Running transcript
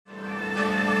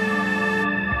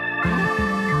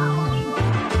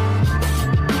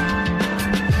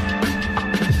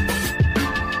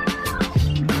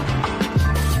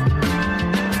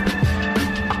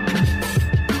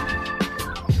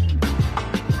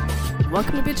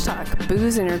Welcome to Bitch Talk,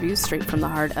 booze interviews straight from the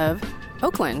heart of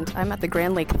Oakland. I'm at the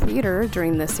Grand Lake Theater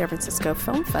during the San Francisco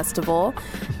Film Festival,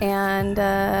 and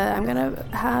I'm going to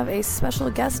have a special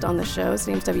guest on the show. His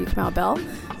name's Kamau Bell.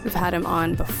 We've had him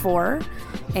on before,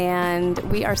 and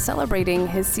we are celebrating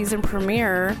his season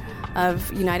premiere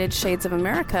of United Shades of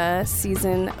America,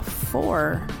 Season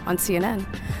 4 on CNN.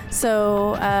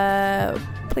 So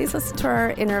please listen to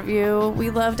our interview. We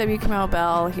love Kamau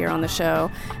Bell here on the show.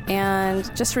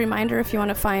 And just a reminder, if you want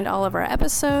to find all of our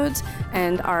episodes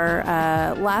and our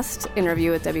last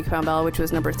interview with Kamau Bell, which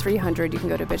was number 300, you can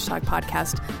go to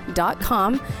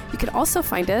bitchtalkpodcast.com. You can also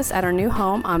find us at our new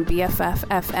home on BFF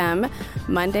FM,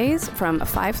 Mondays from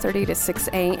 5:30 to 6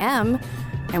 a.m.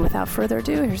 And without further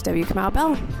ado, here's Kamau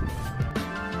Bell.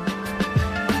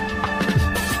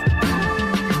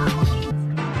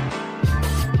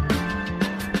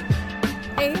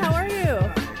 Hey, how are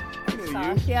you?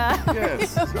 Yeah.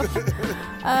 Yes.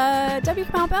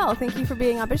 Kamau Bell, thank you for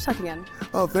being on Bitch Talk again.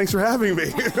 Oh, thanks for having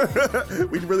me.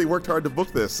 We really worked hard to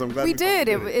book this. So I'm glad we did.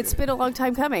 It's been a long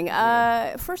time coming.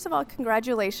 First of all,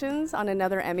 congratulations on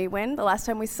another Emmy win. The last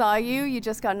time we saw you, you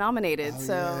just got nominated.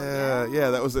 Yeah.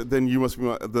 That was it. Then you must be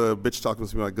the Bitch Talk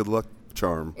must be my good luck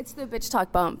charm. It's the Bitch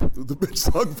Talk bump. The Bitch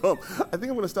Talk bump. I think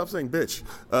I'm going to stop saying bitch.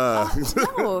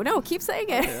 No, keep saying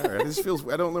it. Yeah, all right. This feels.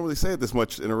 I don't normally say it this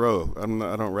much in a row. I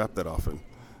don't rap that often.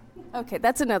 Okay,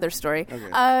 that's another story.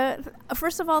 Okay.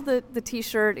 First of all, the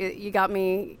T-shirt, you got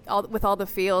me with all the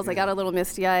feels. Yeah. I got a little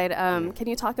misty-eyed. Can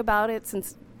you talk about it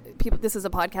since this is a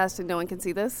podcast and no one can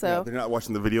see this? So yeah, they're not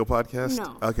watching the video podcast?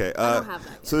 No. Okay. I don't have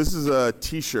that yet. So this is a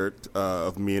T-shirt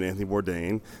of me and Anthony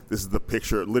Bourdain. This is the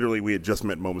picture. Literally, we had just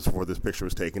met moments before this picture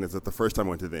was taken. It's the first time I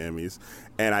went to the Emmys,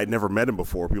 and I'd never met him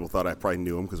before. People thought I probably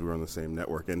knew him because we were on the same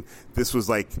network. And this was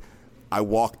like, I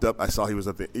walked up, I saw he was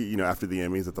at the, after the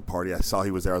Emmys at the party, I saw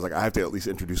he was there. I was like, I have to at least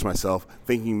introduce myself,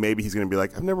 thinking maybe he's going to be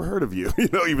like, I've never heard of you,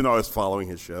 even though I was following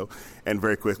his show. And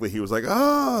very quickly he was like,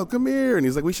 oh, come here. And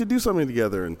he's like, we should do something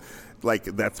together. And like,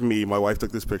 that's me. My wife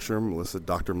took this picture,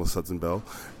 Dr. Melissa Hudson Bell.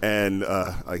 And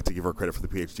I like to give her credit for the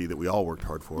PhD that we all worked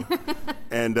hard for.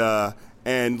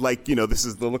 And like, this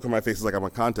is the look on my face is like I'm a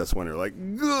contest winner, like,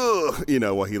 ugh,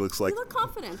 what he looks like. You look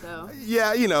confident though.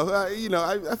 Yeah,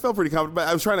 I felt pretty confident, but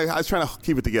I was trying to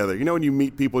keep it together. When you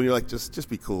meet people and you're like, just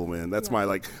be cool, man. That's my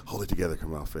like, hold it together,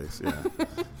 Kamau face. Yeah.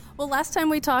 Well, last time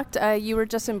we talked, you were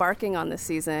just embarking on this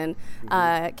season.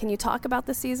 Can you talk about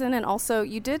the season? And also,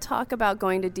 you did talk about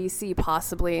going to D.C.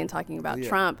 possibly and talking about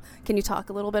Trump. Can you talk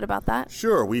a little bit about that?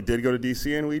 Sure. We did go to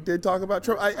D.C. and we did talk about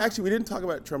Trump. We didn't talk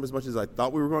about Trump as much as I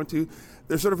thought we were going to.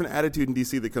 There's sort of an attitude in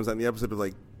D.C. that comes out in the episode of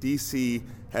like, D.C.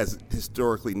 has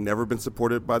historically never been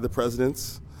supported by the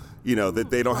presidents. That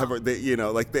they don't have,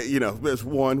 there's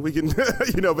one, we can,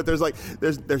 but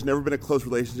there's never been a close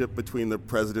relationship between the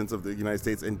presidents of the United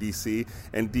States and D.C.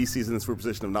 And D.C. is in this weird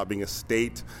position of not being a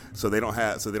state, so they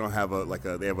have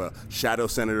they have a shadow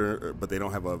senator, but they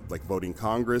don't have a voting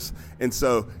Congress, and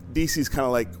so D.C. is kind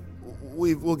of like,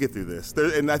 we'll get through this.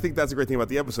 And I think that's a great thing about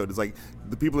the episode. Is like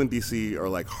the people in D.C. are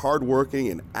like hardworking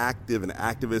and active and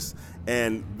activists,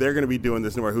 and they're going to be doing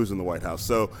this no matter who's in the White House.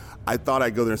 So I thought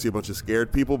I'd go there and see a bunch of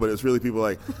scared people, but it's really people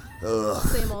like, ugh.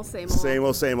 Same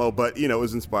old. But, it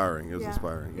was inspiring. It was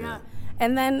inspiring. Yeah.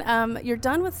 And then you're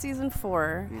done with season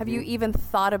 4. Mm-hmm. Have you even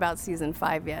thought about season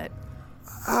 5 yet?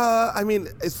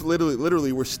 It's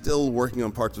literally, we're still working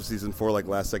on parts of season 4, like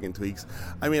last second tweaks.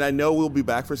 I know we'll be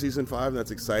back for season 5, and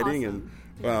that's exciting. Awesome.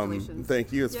 And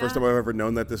thank you. It's the first time I've ever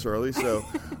known that this early. So,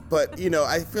 but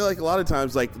I feel like a lot of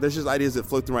times, like, there's just ideas that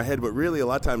float through my head, but really a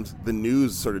lot of times the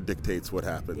news sort of dictates what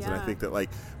happens. Yeah. And I think that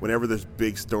like whenever there's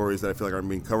big stories that I feel like aren't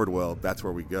being covered well, that's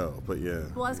where we go. But yeah.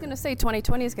 Well, I was going to say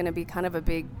 2020 is going to be kind of a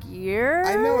big year.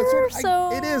 I know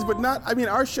it is, but not.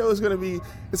 Our show is going to be.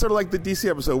 It's sort of like the DC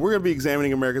episode. We're going to be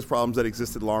examining America's problems that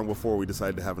existed long before we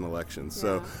decided to have an election. Yeah.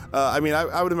 So,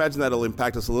 I would imagine that'll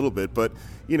impact us a little bit. But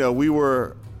we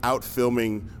were out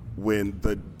filming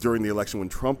during the election when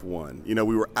Trump won. We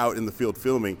were out in the field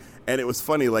filming, and it was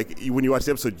funny, like when you watch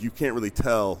the episode you can't really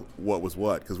tell what was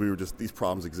what because we were just, these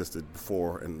problems existed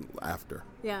before and after.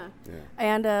 Yeah.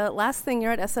 And last thing,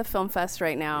 you're at SF Film Fest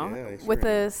right now with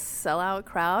a sellout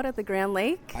crowd at the Grand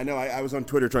Lake. I know. I was on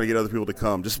Twitter trying to get other people to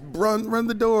come. Just run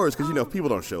the doors because people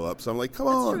don't show up. So I'm like, come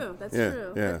on. That's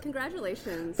true. Yeah.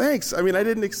 Congratulations. Thanks. We've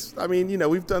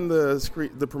done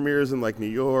the premieres in like New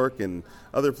York and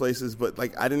other places, but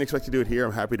like I didn't expect to do it here.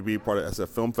 I'm happy to be part of SF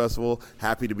Film Festival.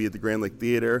 Happy to be at the Grand Lake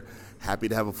Theater. Happy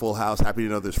to have a full house. Happy to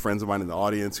know there's friends of mine in the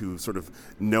audience who sort of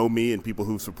know me and people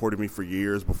who've supported me for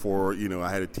years before I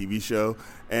I had a TV show,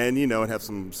 and and have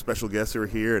some special guests who are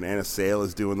here, and Anna Sale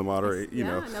is doing the moderate.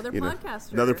 Another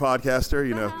podcaster. Another podcaster.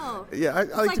 Yeah,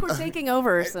 it's like we're taking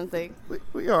over or something.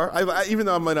 We are. Even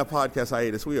though I'm in a podcast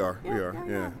hiatus, we are.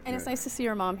 Yeah. And it's nice to see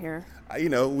your mom here.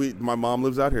 My mom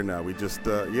lives out here now. We just,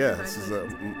 this is,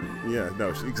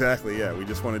 exactly. Yeah, we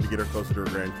just wanted to get her closer to her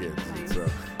grandkids. Nice. So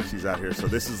she's out here. So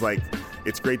this is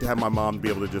it's great to have my mom be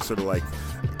able to just sort of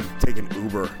take an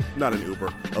Uber, not an Uber,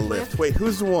 a Lyft. Wait,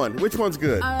 who's the one? Which one's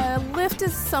good? Lyft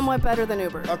is somewhat better than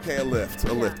Uber. Okay, a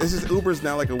Lyft. This is Uber's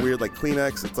now a weird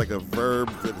Kleenex. It's a verb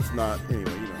that it's not.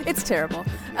 Anyway, It's terrible.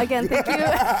 Again, thank you,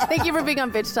 thank you for being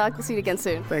on Bitch Talk. We'll see you again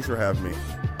soon. Thanks for having me.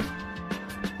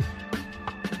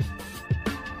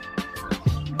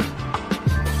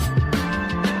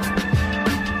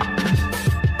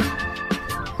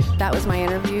 That was my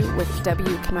interview with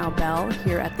W. Kamau Bell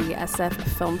here at the SF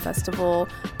Film Festival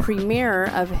premiere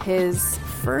of his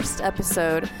first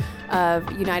episode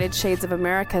of United Shades of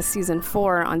America Season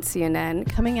 4 on CNN,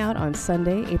 coming out on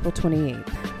Sunday, April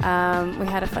 28th. We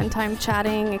had a fun time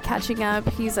chatting and catching up.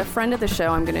 He's a friend of the show.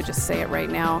 I'm going to just say it right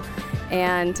now.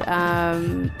 And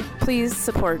please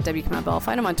support W. Kamau Bell.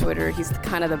 Find him on Twitter. He's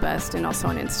kind of the best, and also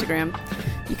on Instagram.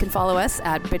 You can follow us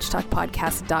at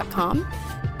bitchtalkpodcast.com.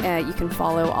 You can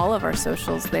follow all of our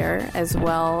socials there, as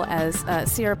well as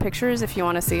see our pictures if you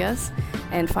want to see us,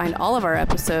 and find all of our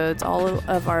episodes, all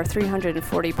of our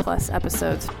 340 plus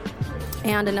episodes.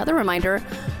 And another reminder,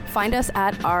 find us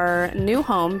at our new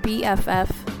home, BFF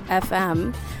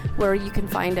FM, where you can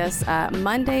find us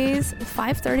Mondays,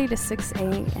 5:30 to 6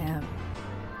 a.m.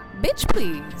 Bitch,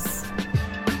 please.